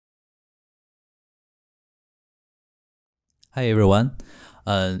Hi everyone.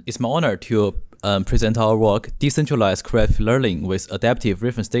 It's my honor to present our work, Decentralized Creative Learning with Adaptive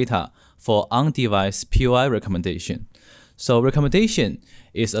Reference Data for On-Device POI Recommendation. So recommendation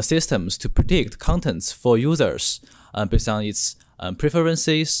is a system to predict contents for users based on its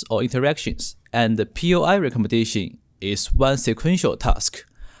preferences or interactions. And the POI recommendation is one sequential task.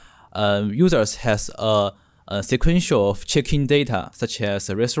 Users has a sequential of checking data such as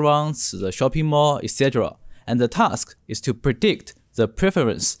restaurants, the shopping mall, etc. And the task is to predict the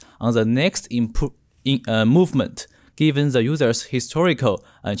preference on the next movement given the user's historical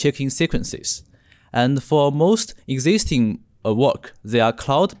checking sequences. And for most existing work, they are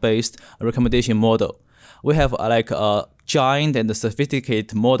cloud-based recommendation model. We have like a giant and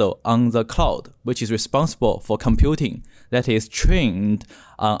sophisticated model on the cloud, which is responsible for computing that is trained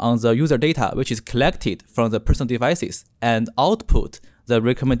on the user data, which is collected from the personal devices and output the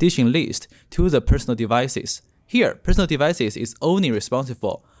recommendation list to the personal devices. Here, personal devices is only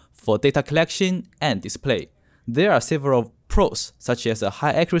responsible for data collection and display. There are several pros, such as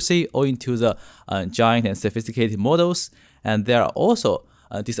high accuracy owing to the giant and sophisticated models, and there are also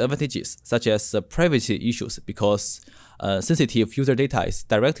disadvantages, such as privacy issues, because sensitive user data is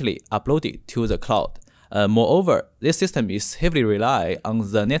directly uploaded to the cloud. Moreover, this system is heavily reliant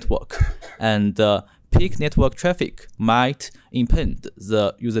on the network, and peak network traffic might impede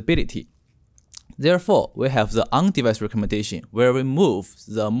the usability. Therefore, we have the on-device recommendation, where we move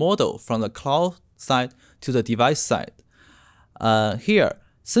the model from the cloud side to the device side. Here,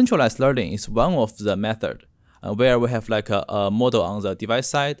 centralized learning is one of the methods, where we have like a model on the device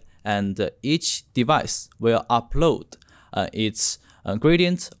side, and each device will upload its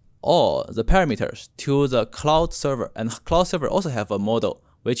gradient or the parameters to the cloud server, and cloud server also have a model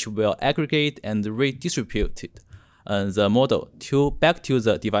which will aggregate and redistribute the model back to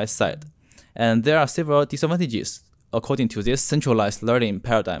the device side. And there are several disadvantages according to this centralized learning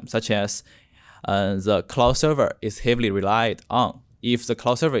paradigm, such as the cloud server is heavily relied on. If the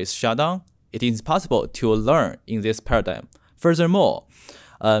cloud server is shut down, it is impossible to learn in this paradigm. Furthermore,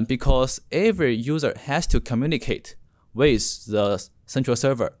 because every user has to communicate with the central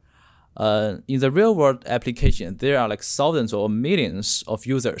server, in the real-world application, there are like thousands or millions of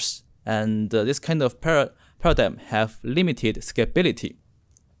users, and this kind of paradigm have limited scalability.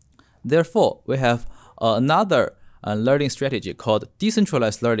 Therefore, we have another learning strategy called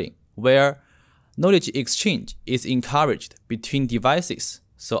decentralized learning, where knowledge exchange is encouraged between devices.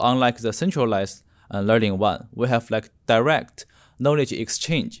 So unlike the centralized learning one, we have like direct knowledge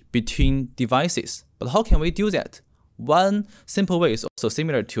exchange between devices. But how can we do that? One simple way is also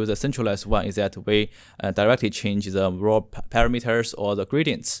similar to the centralized one, is that we directly change the raw parameters or the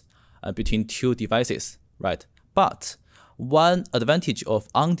gradients between two devices, right? But one advantage of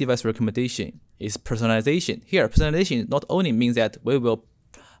on-device recommendation is personalization. Here, personalization not only means that we will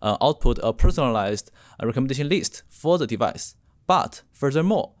output a personalized recommendation list for the device, but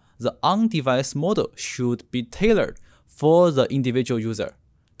furthermore, the on-device model should be tailored for the individual user.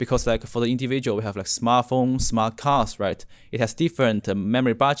 Because like for the individual, we have like smartphones, smart cars, right? It has different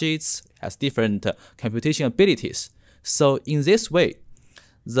memory budgets, it has different computation abilities. So in this way,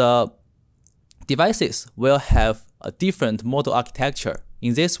 the devices will have a different model architecture.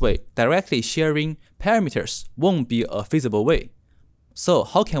 In this way, directly sharing parameters won't be a feasible way. So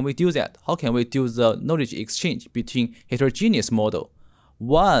how can we do that? How can we do the knowledge exchange between heterogeneous model?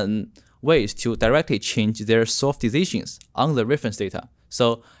 One way is to directly change their soft decisions on the reference data.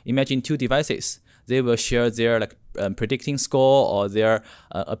 So imagine two devices. They will share their like predicting score or their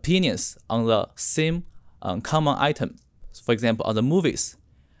opinions on the same common item. For example, on the movies.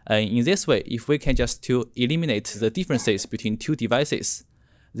 In this way, if we can just eliminate the differences between two devices,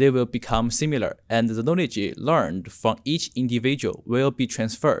 they will become similar, and the knowledge learned from each individual will be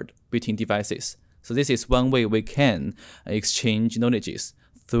transferred between devices. So this is one way we can exchange knowledges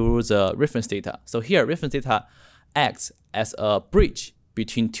through the reference data. So here, reference data acts as a bridge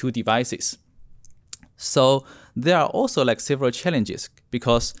between two devices. So there are also like several challenges,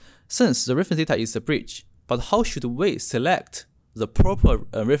 because since the reference data is a bridge, but how should we select the proper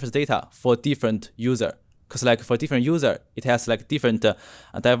reference data for different user? Because like for different user, it has like different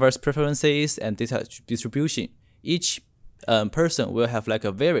diverse preferences and data distribution. Each person will have like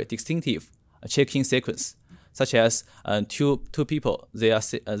a very distinctive checking sequence, such as two people, they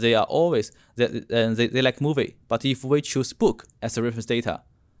like movie. But if we choose book as a reference data,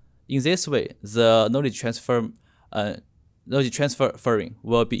 in this way, the knowledge transferring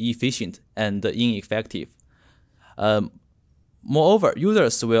will be efficient and ineffective. Moreover,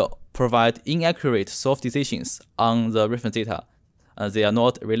 users will provide inaccurate soft decisions on the reference data. they are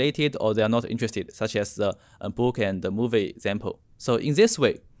not related or they are not interested, such as the book and the movie example. So in this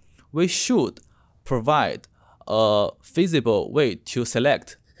way, we should provide a feasible way to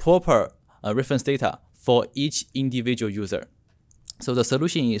select proper reference data for each individual user. So the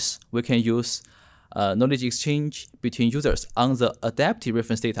solution is we can use knowledge exchange between users on the adaptive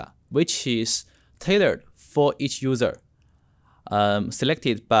reference data, which is tailored for each user,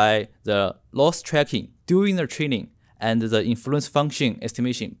 selected by the loss tracking during the training and the influence function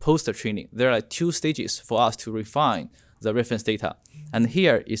estimation post-training. There are 2 stages for us to refine the reference data. And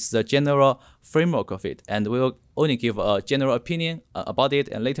here is the general framework of it. And we'll only give a general opinion about it,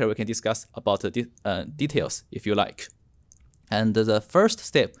 and later we can discuss about the details if you like. And the first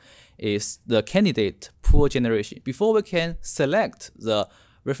step is the candidate pool generation. Before we can select the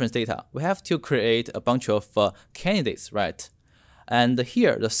reference data, we have to create a bunch of candidates, right? And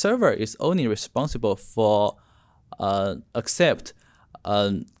here, the server is only responsible for accept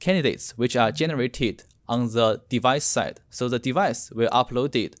candidates which are generated on the device side. So the device will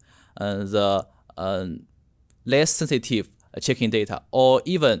upload it, the less sensitive checking data, or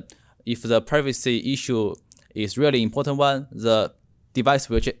even if the privacy issue is really important one, the device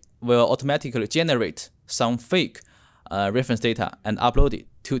will automatically generate some fake reference data and upload it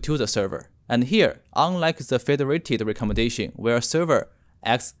to the server. And here, unlike the federated recommendation, where server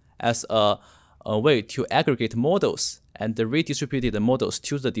acts as a way to aggregate models and redistributed models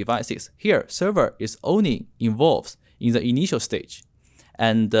to the devices, here server is only involved in the initial stage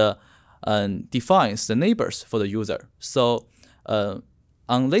and defines the neighbors for the user. So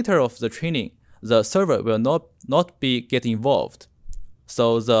on later of the training, the server will not be get involved.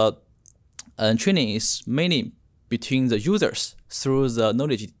 So the training is mainly between the users through the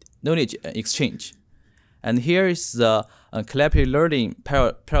knowledge exchange. And here is the collaborative learning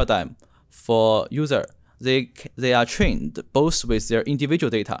paradigm for user. They are trained both with their individual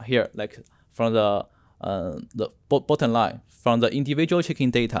data here, like from the bottom line, from the individual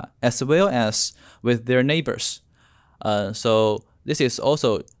checking data, as well as with their neighbors. So this is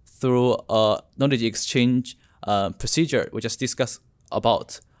also through a knowledge exchange procedure we just discussed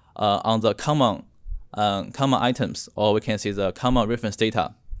about on the common items, or we can see the common reference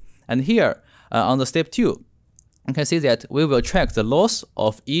data. And here on the step 2, you can see that we will track the loss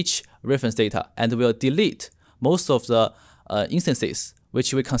of each reference data and will delete most of the instances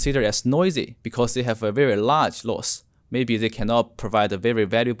which we consider as noisy because they have a very large loss. Maybe they cannot provide a very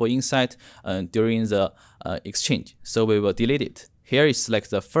valuable insight during the exchange, so we will delete it. Here is like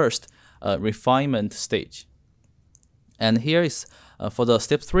the first refinement stage. And here is for the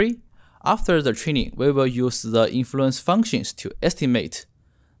step 3. After the training, we will use the influence functions to estimate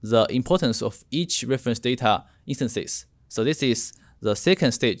the importance of each reference data instances. So this is the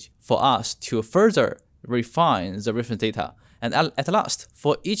second stage for us to further refine the reference data. And at last,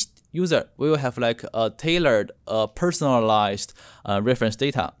 for each user, we will have like a tailored, personalized reference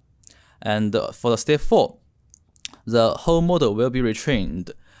data. And for the step 4, the whole model will be retrained.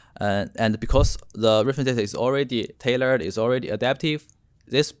 And because the reference data is already tailored, is already adaptive,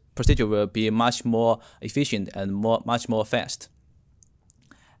 this procedure will be much more efficient and much more fast.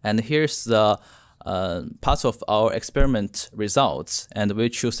 And here's the parts of our experiment results, and we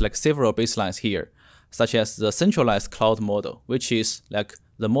choose like several baselines here, such as the centralized cloud model, which is like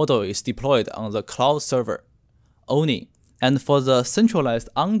the model is deployed on the cloud server only. And for the centralized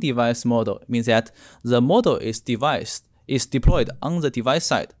on-device model, it means that the model is deployed on the device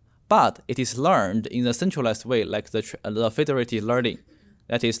side, but it is learned in a centralized way, like the federated learning.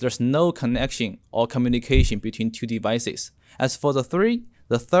 That is, there's no connection or communication between 2 devices. As for the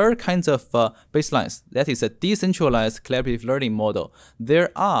third kinds of baselines, that is a decentralized collaborative learning model.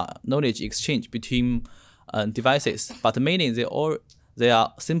 There are knowledge exchange between devices, but mainly they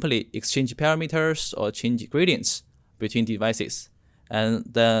are simply exchange parameters or change gradients between devices. And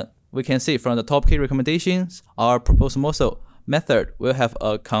then we can see from the top key recommendations, our proposed method will have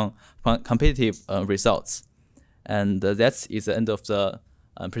a competitive results. And that is the end of the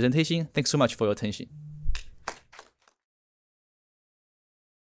presentation. Thanks so much for your attention.